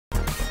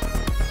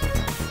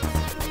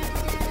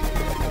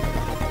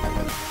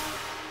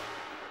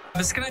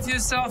Beskryf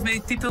jouself met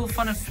die titel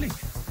van 'n fliek.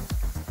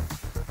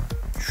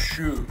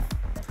 Sjoe,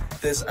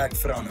 dis ek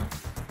vra nou.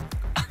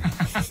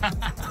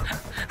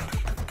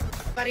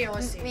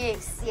 Variasie.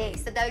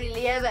 Yes, dit hou die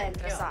lewe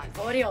interessant.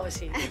 Ja,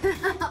 variasie.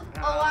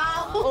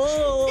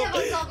 Wow. Dit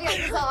was al weer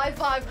 'n high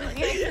five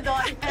gegee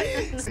daai.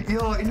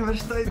 Ja,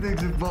 universiteit het ek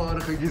so 'n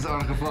paar goedjies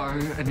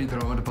aangevang in die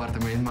drama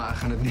departement, maar ek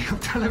gaan dit nie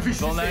op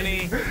televisie Wil nou sê.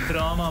 nie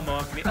drama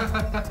maak nie.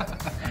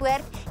 Hoor,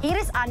 hier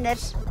is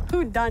anders.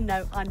 Hoe dan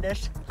nou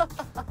anders?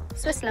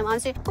 So slim aan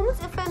sê. Kom ons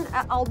effe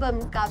 'n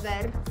album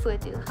cover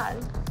foto gou.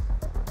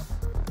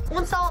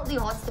 Ons sal die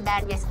hotste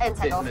band wees in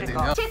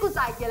Suid-Afrika. Ja. Check ons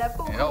uit julle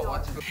volgende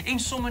jaar. En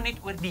sommer net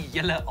oor die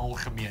hele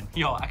algemeen.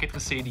 Ja, ek het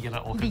gesê die hele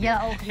algemeen. Die hele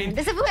algemeen.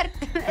 Dis 'n woord.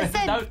 'n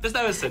sin. Dis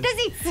nou 'n sin.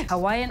 Dis iets.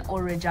 Hawaiian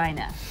or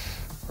Regina?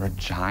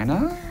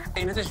 Regina?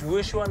 En dit is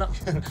Joshua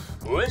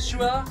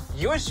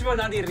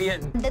na die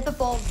reën. Dit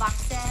bepaal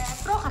watse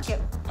vraag ek jou.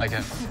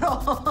 Okay.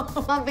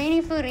 Maar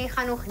Benny Fourie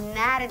gaan nog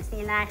nêrens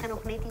nie. Hy gaan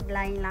nog net hier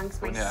bly langs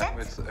my Nee,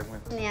 sit. ek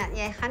moet Nee,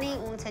 jy gaan nie,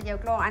 ons het jou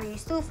klaar aan die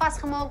stoel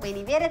vasgemaak.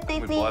 Benny weet dit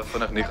net nie. baie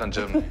vinnig nie gaan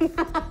gym nie.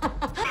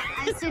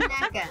 Dis so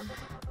lekker.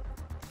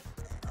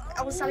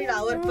 Ons sal nie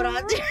daaroor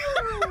praat.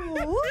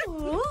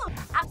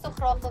 Ek sou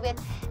graag wil weet,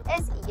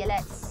 is julle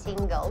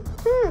single?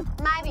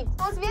 Maybe,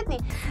 ons weet nie.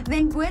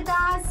 Then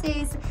Boda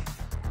says,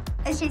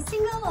 is jy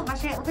single of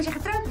is jy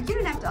getroud? You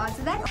don't have to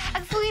answer that.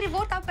 Ek voel hierdie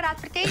woordapparaat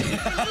verken.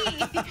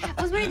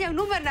 Ons moet net jou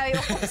nommer nou hier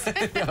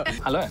opsit.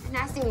 Hallo.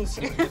 Nice to meet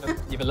you.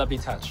 You have a lovely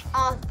touch.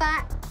 Oh,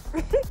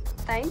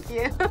 thank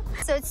you.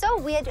 So it's so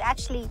weird to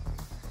actually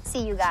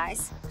see you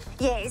guys.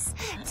 Yes,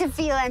 to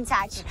feel in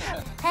touch.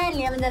 En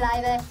lewende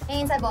lywe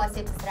en sy baie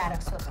is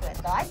regtig so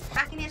groot, guys.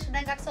 Ek het nie eens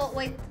gedink ek sal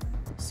ooit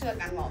so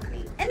kan maak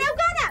nie. En nou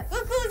kan ek.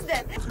 Hoe cool is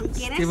dit?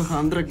 Geef 'n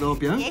handdruk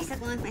daarop, ja? Yes, ek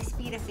wil net my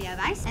spiere vir jou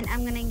wys. And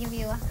I'm gonna give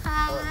you a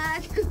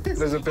hug. Dis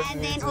 'n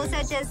And then also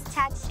just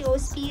touch your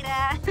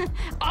spiere.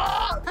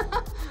 Oh!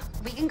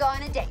 We can go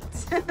on a date.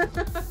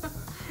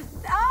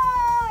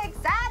 Oh,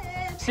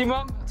 excited. See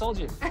mom, I told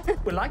you.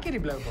 We like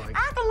hierdie blou boy.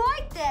 Ek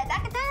like dit.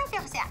 Ek het nou vir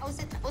jou gesê,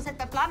 ons het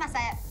beplan as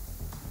hy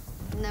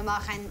nou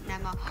maar.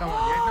 Kom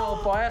aan, jy het nou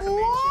al baie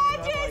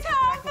What is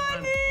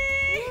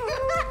happening?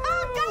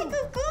 Kyk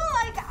hoe cool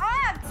ek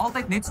act.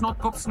 Altyd net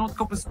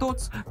snotkop is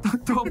tots,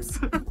 tops.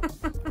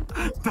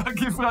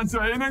 Dankie Frans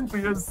Henning vir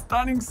jou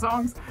stunning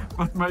songs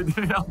wat my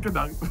deur elke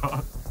dag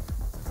praat.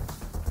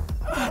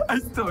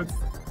 Hy's tots.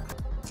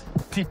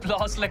 Die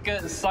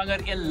plaaslike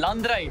sanger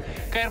Elandrey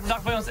kuier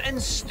vandag by ons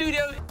in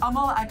studio.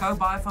 Almal, ek hou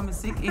baie van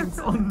musiek en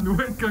sal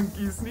nooit kan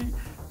kies nie.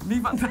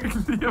 Nie want ek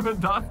lewe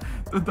dag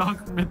tot dag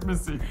met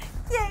musiek.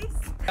 Yes.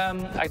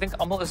 Ek dink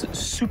almal is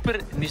super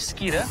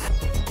nuuskierig.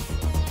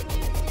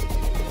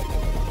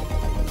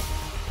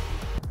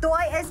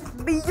 Daai is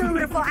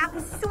beautiful. Ek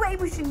is so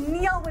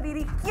emosioneel oor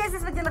hierdie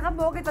keuses wat julle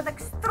gemaak het, want ek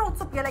is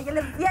trots op julle.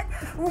 Julle weet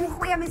hoe om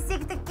goeie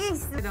musiek te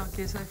kies.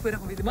 Dankie, sy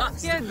voorreg om dit te maak.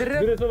 Jy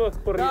druk.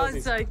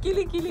 Dan sy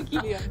kili.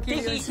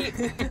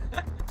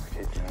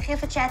 Gee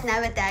vir chat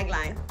nou 'n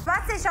tagline.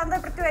 Wat sê Chandra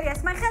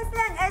Pretorius? My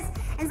gunsteling is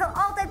en sal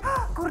altyd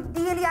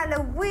Cordelia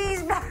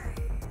Louise bly.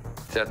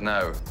 Chat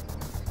nou.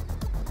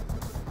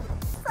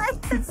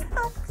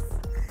 Stop.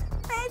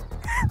 Met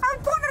 'n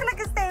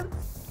wonderlike stem.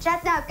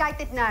 Chat nou, kyk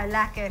dit nou,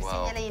 lekker.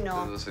 Sien julle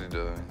hierna. Dis wat jy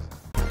doen.